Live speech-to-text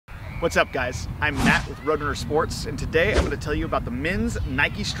What's up, guys? I'm Matt with Roadrunner Sports, and today I'm going to tell you about the men's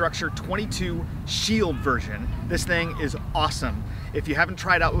Nike Structure 22 Shield version. This thing is awesome. If you haven't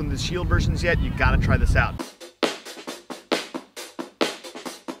tried out one of the Shield versions yet, you got to try this out.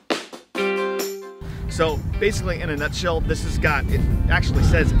 So basically, in a nutshell, it actually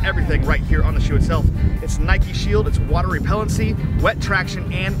says everything right here on the shoe itself. It's Nike Shield, it's water repellency, wet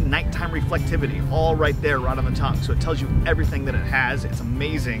traction, and nighttime reflectivity, all right there, right on the tongue. So it tells you everything that it has. It's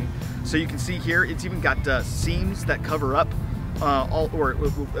amazing. So you can see here, it's even got seams that cover up,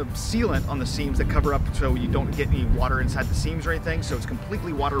 sealant on the seams that cover up so you don't get any water inside the seams or anything. So it's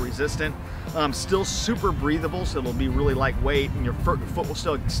completely water resistant, still super breathable, so it'll be really lightweight, and your foot will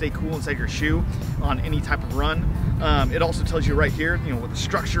still stay cool inside your shoe on any type of run. It also tells you right here, what the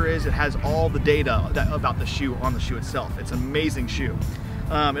structure is. It has all the data about the shoe on the shoe itself. It's an amazing shoe.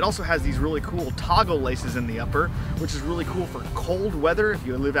 It also has these really cool toggle laces in the upper, which is really cool for cold weather. If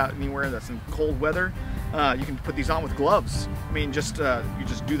you live out anywhere that's in cold weather, you can put these on with gloves. I mean, you just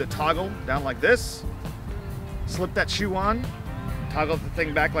do the toggle down like this, slip that shoe on, toggle the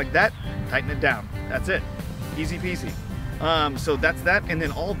thing back like that, tighten it down. That's it, easy peasy. So that's that, and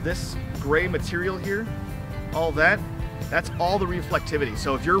then all this gray material here, all that's all the reflectivity.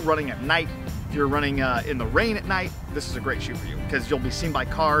 So if you're running at night, if you're running in the rain at night, this is a great shoe for you because you'll be seen by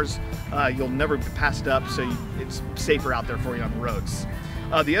cars. You'll never be passed up, so it's safer out there for you on the roads.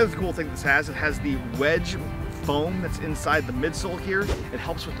 The other cool thing this has, it has the wedge foam that's inside the midsole here. It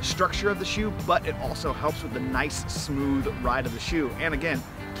helps with the structure of the shoe, but it also helps with the nice smooth ride of the shoe. And again,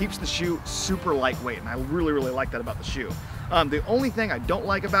 keeps the shoe super lightweight, and I really, really like that about the shoe. The only thing I don't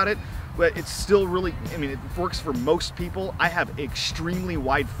like about it, but it's still really, it works for most people. I have extremely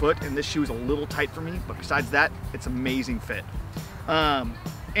wide foot, and this shoe is a little tight for me, but besides that, it's amazing fit.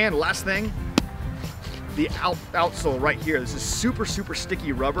 And last thing, the outsole right here. This is super, super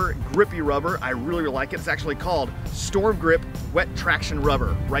sticky rubber, grippy rubber. I really, really like it. It's actually called Storm Grip Wet Traction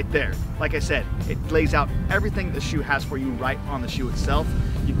Rubber right there. Like I said, it lays out everything the shoe has for you right on the shoe itself.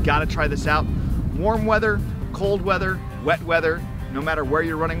 You've got to try this out. Warm weather, cold weather, wet weather, no matter where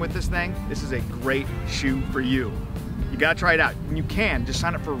you're running with this thing, this is a great shoe for you. You gotta try it out. And you can just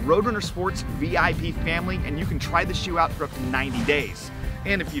sign up for Roadrunner Sports VIP family, and you can try the shoe out for up to 90 days.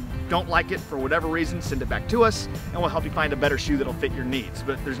 And if you don't like it for whatever reason, send it back to us and we'll help you find a better shoe that'll fit your needs.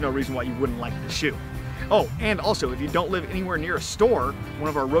 But there's no reason why you wouldn't like the shoe. Oh, and also, if you don't live anywhere near a store, one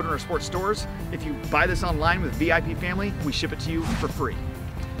of our Roadrunner Sports stores, if you buy this online with VIP family, we ship it to you for free.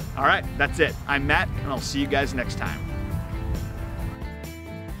 All right, that's it. I'm Matt, and I'll see you guys next time.